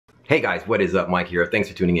Hey guys, what is up? Mike here. Thanks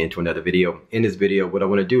for tuning in to another video. In this video, what I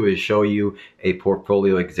want to do is show you a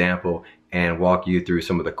portfolio example and walk you through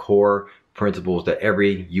some of the core principles that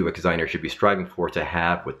every UX designer should be striving for to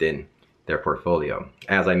have within their portfolio.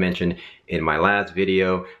 As I mentioned in my last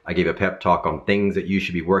video, I gave a pep talk on things that you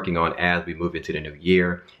should be working on as we move into the new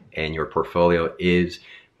year, and your portfolio is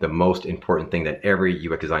the most important thing that every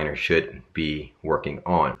UX designer should be working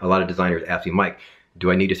on. A lot of designers ask me, Mike, do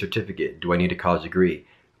I need a certificate? Do I need a college degree?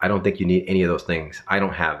 I don't think you need any of those things. I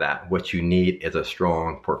don't have that. What you need is a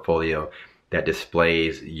strong portfolio that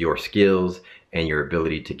displays your skills and your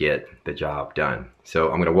ability to get the job done.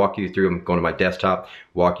 So I'm gonna walk you through, I'm going to my desktop,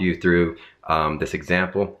 walk you through this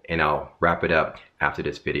example, and I'll wrap it up after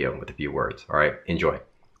this video with a few words. All right, enjoy.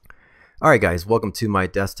 All right, guys, welcome to my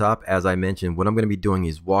desktop. As I mentioned, what I'm gonna be doing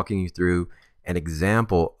is walking you through an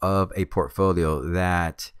example of a portfolio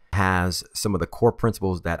that has some of the core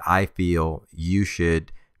principles that I feel you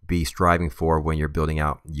should be striving for when you're building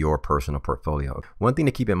out your personal portfolio. One thing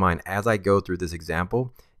to keep in mind as I go through this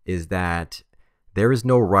example is that there is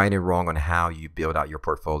no right and wrong on how you build out your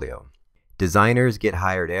portfolio. Designers get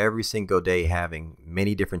hired every single day having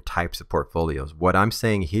many different types of portfolios. What I'm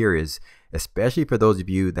saying here is, especially for those of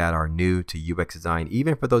you that are new to UX design,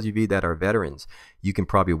 even for those of you that are veterans, you can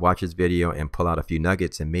probably watch this video and pull out a few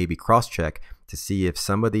nuggets and maybe cross-check to see if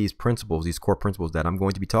some of these principles, these core principles that I'm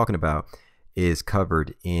going to be talking about, is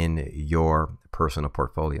covered in your personal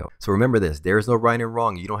portfolio. So remember this, there's no right and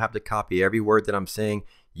wrong. You don't have to copy every word that I'm saying.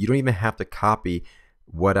 You don't even have to copy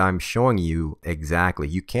what I'm showing you exactly.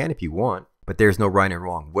 You can if you want, but there's no right and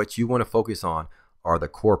wrong. What you want to focus on are the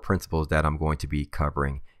core principles that I'm going to be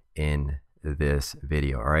covering in this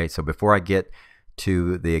video. All right, so before I get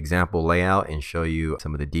to the example layout and show you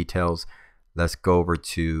some of the details, let's go over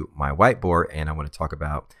to my whiteboard and I want to talk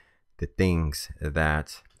about the things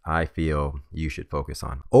that I feel you should focus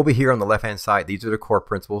on. Over here on the left hand side, these are the core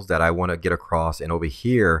principles that I want to get across, and over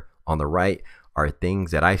here on the right are things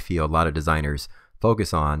that I feel a lot of designers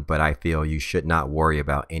focus on, but I feel you should not worry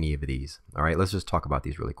about any of these. All right, let's just talk about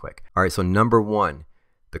these really quick. All right, so number one,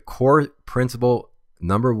 the core principle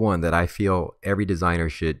number one that I feel every designer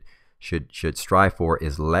should strive for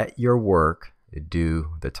is let your work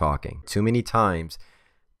do the talking. Too many times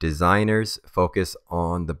designers focus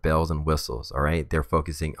on the bells and whistles. All right, they're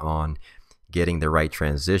focusing on getting the right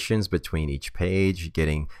transitions between each page,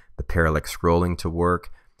 getting the parallax scrolling to work.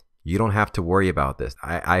 You don't have to worry about this.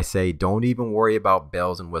 I say don't even worry about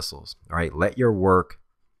bells and whistles. All right, let your work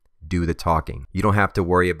do the talking. You don't have to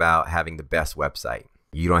worry about having the best website.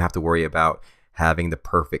 You don't have to worry about having the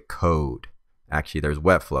perfect code. Actually, there's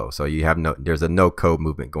Webflow, so there's a no code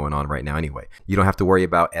movement going on right now anyway. You don't have to worry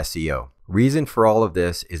about SEO. Reason for all of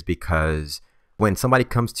this is because when somebody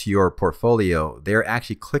comes to your portfolio, they're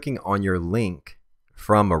actually clicking on your link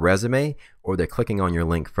from a resume, or they're clicking on your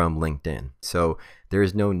link from LinkedIn. So there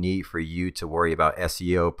is no need for you to worry about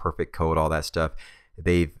SEO, perfect code, all that stuff.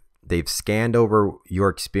 They've scanned over your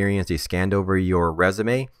experience, they scanned over your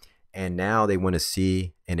resume, and now they want to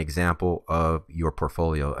see an example of your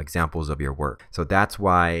portfolio, examples of your work. So that's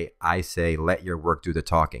why I say let your work do the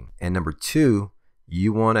talking. And number two,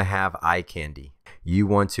 you want to have eye candy. You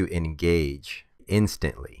want to engage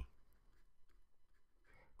instantly.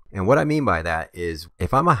 And what I mean by that is,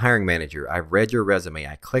 if I'm a hiring manager, I've read your resume,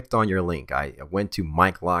 I clicked on your link, I went to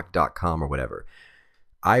mikelock.com or whatever.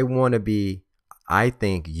 I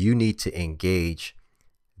think you need to engage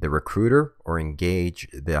the recruiter or engage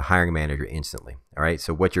the hiring manager instantly. All right,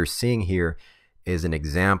 so what you're seeing here is an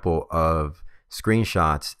example of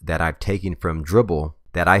screenshots that I've taken from Dribbble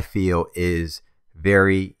that I feel is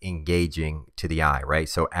very engaging to the eye, right?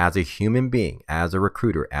 So as a human being, as a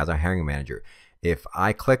recruiter, as a hiring manager, if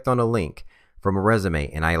I clicked on a link from a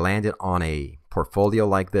resume and I landed on a portfolio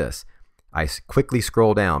like this, I quickly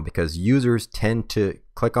scroll down because users tend to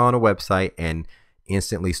click on a website and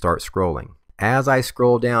instantly start scrolling. As I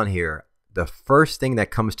scroll down here, the first thing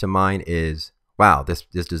that comes to mind is, wow, this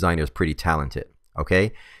designer is pretty talented.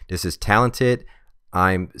 Okay, this is talented.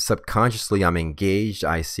 I'm engaged.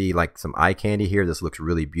 I see like some eye candy here. This looks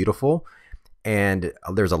really beautiful. And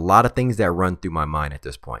there's a lot of things that run through my mind at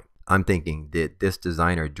this point. I'm thinking, did this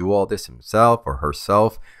designer do all this himself or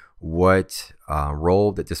herself? What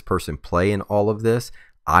role did this person play in all of this?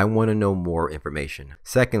 I want to know more information.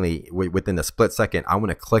 Secondly, within a split second, I want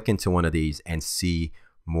to click into one of these and see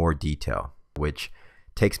more detail, which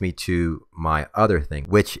takes me to my other thing,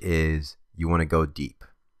 which is you want to go deep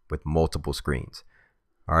with multiple screens.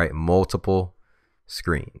 All right, multiple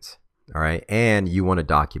screens. All right, and you want to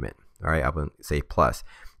document. All right, I would say plus.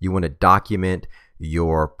 You want to document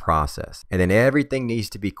your process. And then everything needs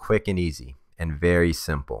to be quick and easy and very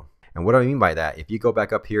simple. And what do I mean by that? If you go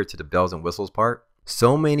back up here to the bells and whistles part,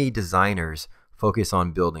 so many designers focus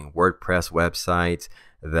on building WordPress websites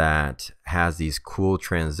that has these cool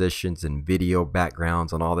transitions and video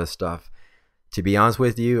backgrounds and all this stuff. To be honest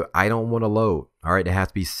with you, I don't want to load. All right, it has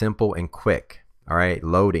to be simple and quick. All right,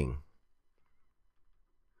 loading.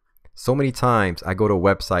 So many times I go to a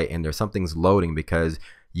website and there's something's loading because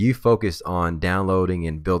you focus on downloading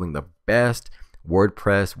and building the best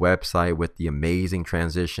WordPress website with the amazing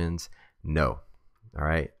transitions. No. All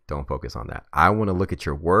right, don't focus on that. I want to look at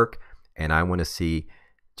your work and I want to see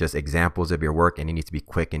just examples of your work, and it needs to be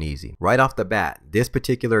quick and easy. Right off the bat, this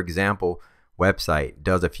particular example website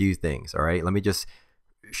does a few things. All right, let me just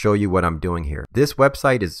show you what I'm doing here. This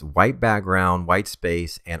website is white background, white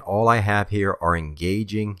space, and all I have here are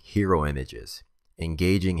engaging hero images.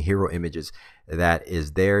 Engaging hero images that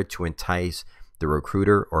is there to entice the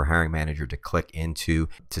recruiter or hiring manager to click into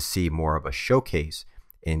to see more of a showcase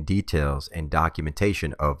in details and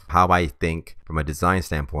documentation of how I think from a design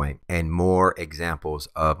standpoint, and more examples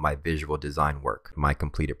of my visual design work, my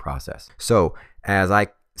completed process. So as I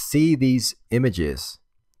see these images,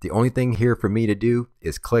 the only thing here for me to do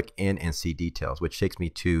is click in and see details, which takes me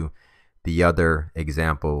to the other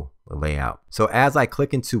example layout. So as I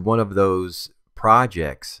click into one of those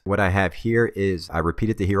projects, what I have here is I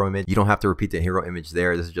repeated the hero image. You don't have to repeat the hero image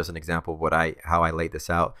there. This is just an example of how I laid this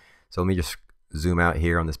out. So let me just zoom out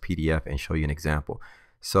here on this PDF and show you an example.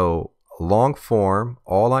 So long form,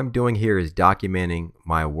 all I'm doing here is documenting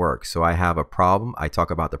my work. So I have a problem. I talk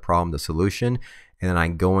about the problem, the solution, and then I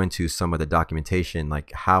go into some of the documentation,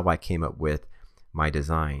 like how I came up with my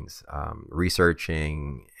designs,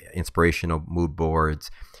 researching inspirational mood boards,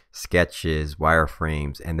 sketches,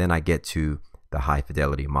 wireframes, and then I get to the high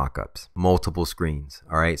fidelity mockups, multiple screens.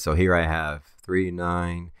 All right, so here I have 3,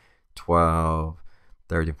 9, 12,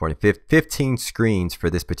 13, 14, 15 screens for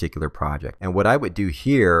this particular project. And what I would do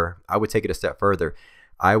here, I would take it a step further.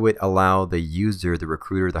 I would allow the user, the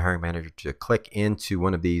recruiter, the hiring manager to click into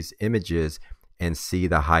one of these images and see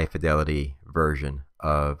the high fidelity version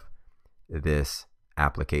of this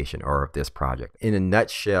application or of this project. In a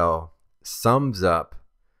nutshell, sums up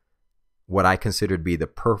what I consider to be the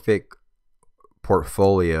perfect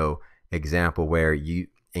portfolio example where you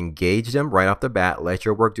engage them right off the bat, let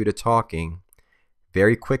your work do the talking,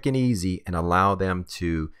 very quick and easy, and allow them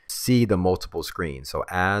to see the multiple screens. So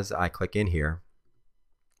as I click in here,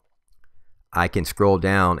 I can scroll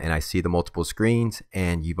down and I see the multiple screens,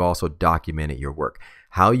 and you've also documented your work.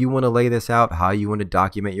 How you want to lay this out, how you want to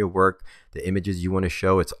document your work, the images you want to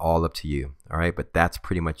show, it's all up to you. All right, but that's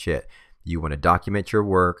pretty much it. You want to document your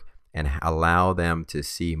work and allow them to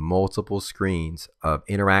see multiple screens of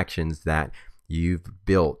interactions that you've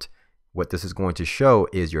built. What this is going to show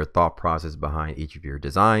is your thought process behind each of your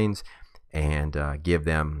designs, and give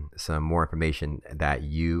them some more information that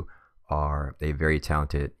you are a very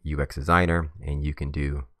talented UX designer and you can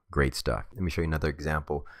do great stuff. Let me show you another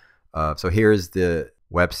example. So here's the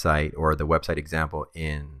website, or the website example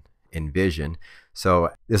in InVision. So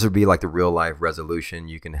this would be like the real life resolution.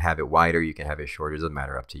 You can have it wider, you can have it shorter, it doesn't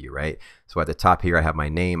matter, up to you, right? So at the top here I have my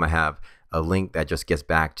name, I have a link that just gets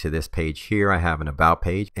back to this page here, I have an about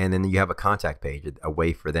page, and then you have a contact page, a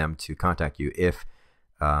way for them to contact you if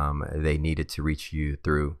they needed to reach you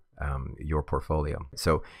through your portfolio.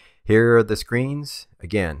 So here are the screens.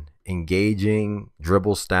 Again, engaging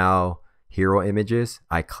dribble style hero images.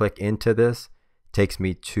 I click into this, takes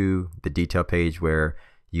me to the detail page where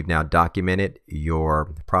you've now documented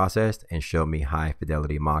your process and show me high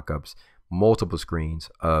fidelity mockups, multiple screens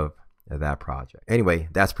of that project. Anyway,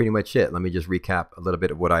 that's pretty much it. Let me just recap a little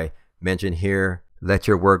bit of what I mentioned here. Let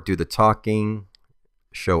your work do the talking,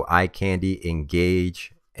 show eye candy,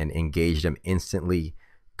 engage, and engage them instantly.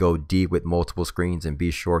 Go deep with multiple screens and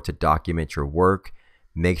be sure to document your work.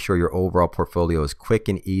 Make sure your overall portfolio is quick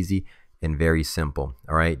and easy and very simple.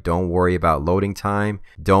 All right, don't worry about loading time.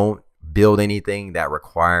 Don't build anything that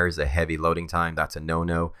requires a heavy loading time. That's a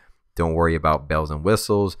no-no. Don't worry about bells and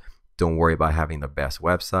whistles. Don't worry about having the best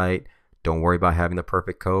website. Don't worry about having the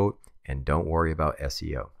perfect code, and don't worry about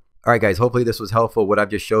SEO. All right, guys, hopefully this was helpful. What I've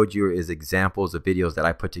just showed you is examples of videos that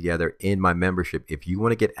I put together in my membership. If you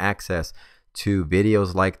want to get access to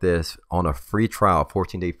videos like this on a free trial,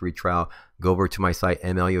 14-day free trial, go over to my site,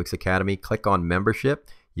 MLUX Academy, click on membership.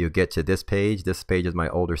 You'll get to this page. This page is my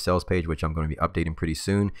older sales page, which I'm going to be updating pretty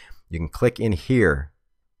soon. You can click in here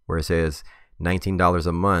where it says $19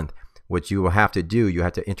 a month. What you will have to do, you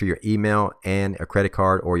have to enter your email and a credit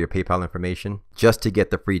card or your PayPal information just to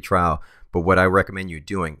get the free trial. But what I recommend you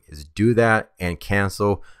doing is do that and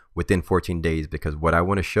cancel within 14 days, because what I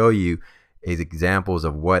want to show you is examples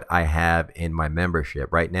of what I have in my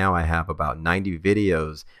membership. Right now I have about 90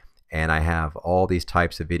 videos, and I have all these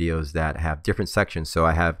types of videos that have different sections. So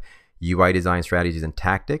I have UI design strategies and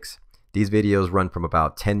tactics. These videos run from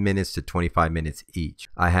about 10 minutes to 25 minutes each.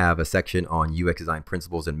 I have a section on UX design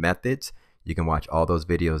principles and methods. You can watch all those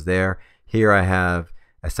videos there. Here I have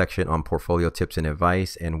a section on portfolio tips and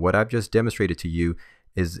advice. And what I've just demonstrated to you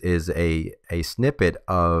is a snippet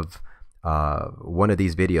of one of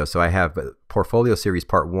these videos. So I have portfolio series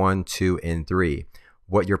part 1, 2, and 3.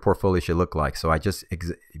 What your portfolio should look like. So I just,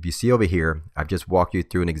 if you see over here, I've just walked you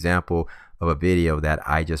through an example of a video that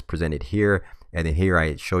I just presented here, and then here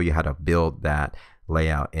I show you how to build that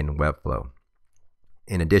layout in Webflow.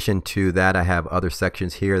 In addition to that, I have other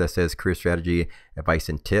sections here that says career strategy, advice,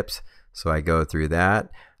 and tips. So I go through that,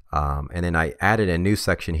 and then I added a new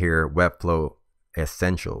section here, Webflow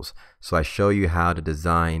essentials. So I show you how to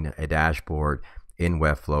design a dashboard in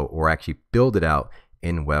Webflow, or actually build it out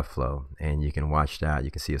in Webflow, and you can watch that. You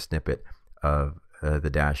can see a snippet of the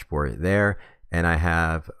dashboard there, and I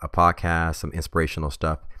have a podcast, some inspirational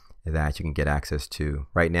stuff that you can get access to.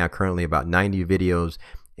 Right now, currently about 90 videos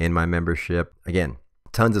in my membership. Again,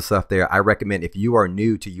 tons of stuff there. I recommend, if you are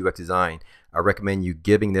new to UX design, I recommend you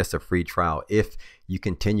giving this a free trial. If you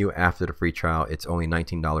continue after the free trial, it's only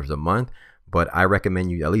 $19 a month, but I recommend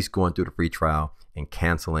you at least going through the free trial and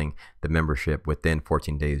canceling the membership within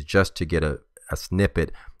 14 days just to get a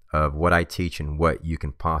snippet of what I teach and what you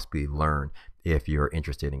can possibly learn if you're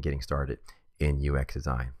interested in getting started in UX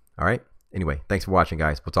design. All right. Anyway, thanks for watching,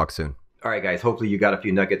 guys. We'll talk soon. All right, guys, hopefully you got a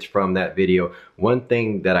few nuggets from that video. One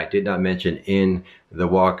thing that I did not mention in the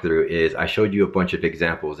walkthrough is I showed you a bunch of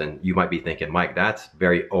examples, and you might be thinking, Mike, that's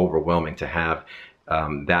very overwhelming to have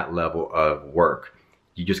that level of work.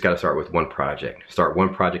 You just got to start with one project. Start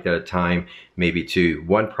one project at a time, maybe two.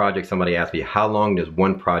 One project, somebody asked me, how long does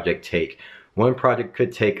one project take? One project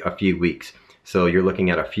could take a few weeks. So you're looking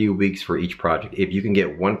at a few weeks for each project. If you can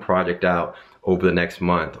get one project out over the next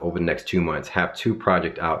month, over the next 2 months, have two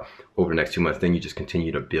projects out over the next 2 months, then you just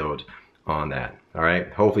continue to build on that. All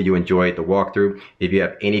right. Hopefully you enjoyed the walkthrough. If you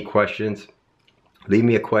have any questions, leave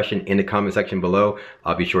me a question in the comment section below.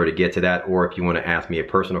 I'll be sure to get to that. Or if you want to ask me a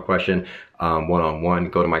personal question, one-on-one,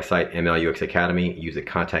 go to my site, MLUX Academy, use the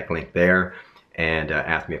contact link there, and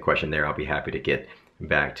ask me a question there. I'll be happy to get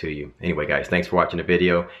back to you. Anyway, guys, thanks for watching the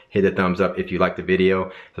video. Hit the thumbs up if you liked the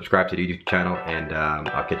video. Subscribe to the YouTube channel, and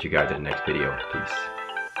I'll catch you guys in the next video. Peace.